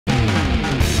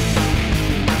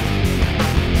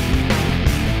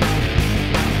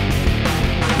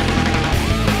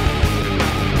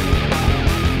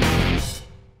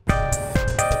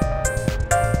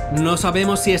No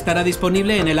sabemos si estará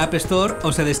disponible en el App Store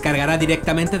o se descargará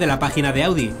directamente de la página de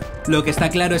Audi. Lo que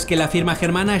está claro es que la firma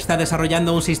germana está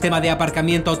desarrollando un sistema de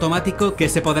aparcamiento automático que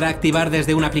se podrá activar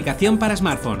desde una aplicación para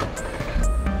smartphone.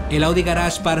 El Audi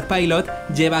Garage Park Pilot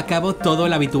lleva a cabo todo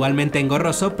el habitualmente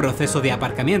engorroso proceso de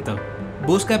aparcamiento.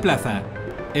 Busca plaza,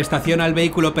 estaciona el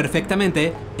vehículo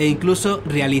perfectamente e incluso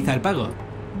realiza el pago.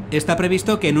 Está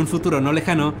previsto que en un futuro no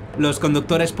lejano, los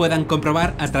conductores puedan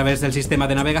comprobar a través del sistema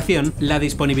de navegación la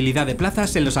disponibilidad de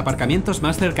plazas en los aparcamientos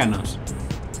más cercanos.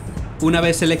 Una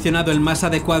vez seleccionado el más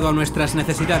adecuado a nuestras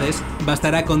necesidades,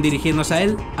 bastará con dirigirnos a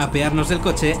él, apearnos del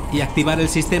coche y activar el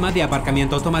sistema de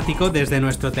aparcamiento automático desde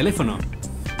nuestro teléfono.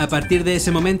 A partir de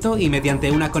ese momento y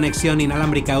mediante una conexión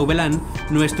inalámbrica VLAN,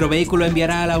 nuestro vehículo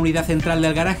enviará a la unidad central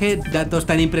del garaje datos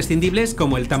tan imprescindibles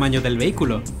como el tamaño del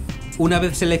vehículo. Una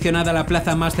vez seleccionada la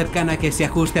plaza más cercana que se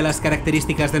ajuste a las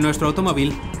características de nuestro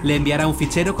automóvil, le enviará un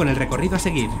fichero con el recorrido a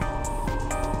seguir.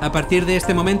 A partir de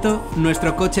este momento,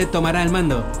 nuestro coche tomará el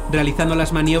mando, realizando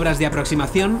las maniobras de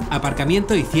aproximación,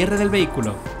 aparcamiento y cierre del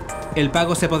vehículo. El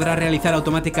pago se podrá realizar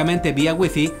automáticamente vía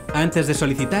Wi-Fi antes de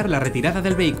solicitar la retirada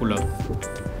del vehículo.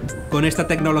 Con esta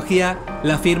tecnología,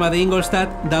 la firma de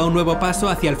Ingolstadt da un nuevo paso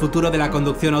hacia el futuro de la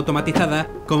conducción automatizada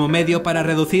como medio para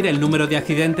reducir el número de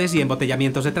accidentes y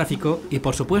embotellamientos de tráfico y,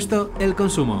 por supuesto, el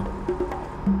consumo.